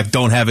quarterback,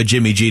 don't have a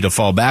Jimmy G to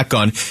fall back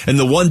on. And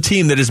the one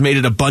team that has made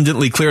it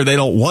abundantly clear they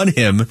don't want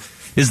him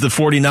is the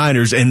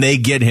 49ers, and they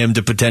get him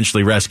to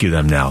potentially rescue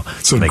them now.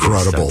 It's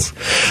incredible.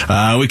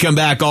 We come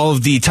back, all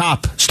of the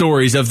top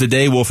stories of the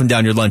day. Wolfing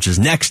Down Your Lunch is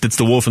next. It's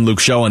the Wolf and Luke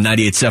Show on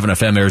 98.7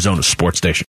 FM, Arizona Sports Station.